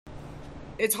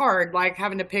it's hard, like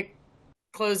having to pick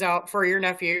clothes out for your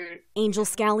nephew. Angel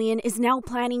Scallion is now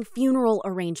planning funeral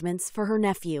arrangements for her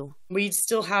nephew. We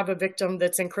still have a victim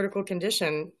that's in critical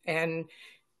condition, and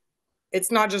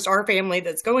it's not just our family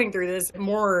that's going through this.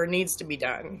 More needs to be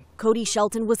done. Cody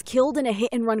Shelton was killed in a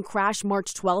hit-and-run crash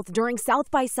March 12th during South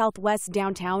by Southwest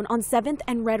downtown on 7th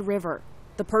and Red River.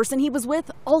 The person he was with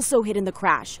also hit in the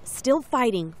crash, still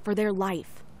fighting for their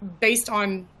life. Based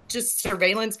on just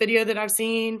surveillance video that I've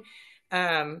seen,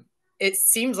 it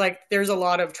seems like there's a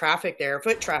lot of traffic there,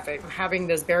 foot traffic. Having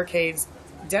those barricades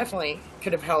definitely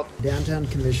could have helped. Downtown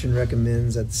Commission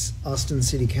recommends that Austin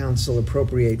City Council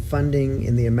appropriate funding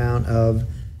in the amount of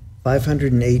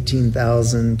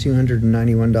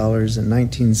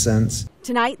 $518,291.19.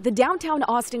 Tonight, the Downtown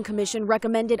Austin Commission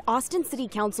recommended Austin City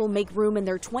Council make room in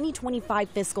their 2025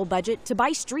 fiscal budget to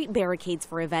buy street barricades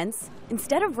for events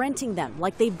instead of renting them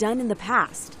like they've done in the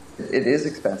past. It is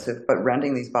expensive, but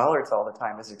renting these bollards all the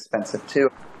time is expensive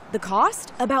too. The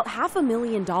cost? About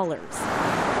 $500,000.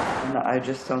 And I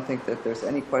just don't think that there's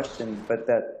any question but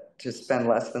that to spend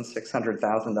less than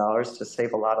 $600,000 to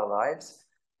save a lot of lives,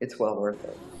 it's well worth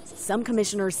it. Some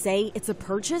commissioners say it's a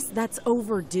purchase that's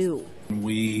overdue.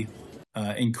 We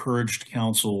encouraged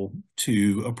council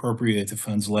to appropriate the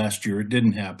funds last year. It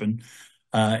didn't happen.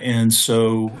 And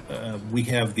so we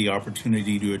have the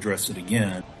opportunity to address it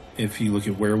again. If you look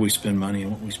at where we spend money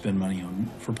and what we spend money on,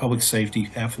 for public safety,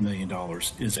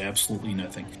 $500,000 is absolutely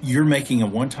nothing. You're making a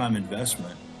one-time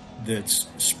investment that's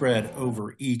spread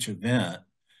over each event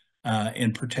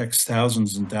and protects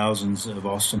thousands and thousands of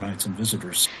Austinites and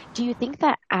visitors. Do you think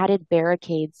that added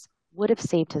barricades would have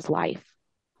saved his life?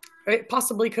 It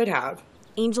possibly could have.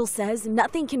 Angel says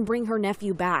nothing can bring her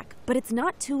nephew back, but it's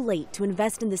not too late to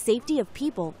invest in the safety of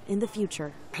people in the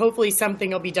future. Hopefully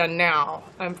something will be done now.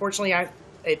 Unfortunately,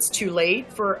 it's too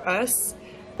late for us,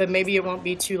 but maybe it won't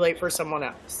be too late for someone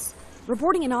else.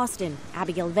 Reporting in Austin,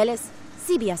 Abigail Velez,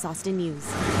 CBS Austin News.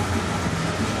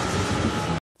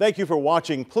 Thank you for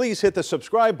watching. Please hit the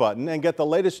subscribe button and get the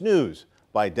latest news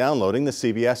by downloading the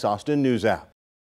CBS Austin News app.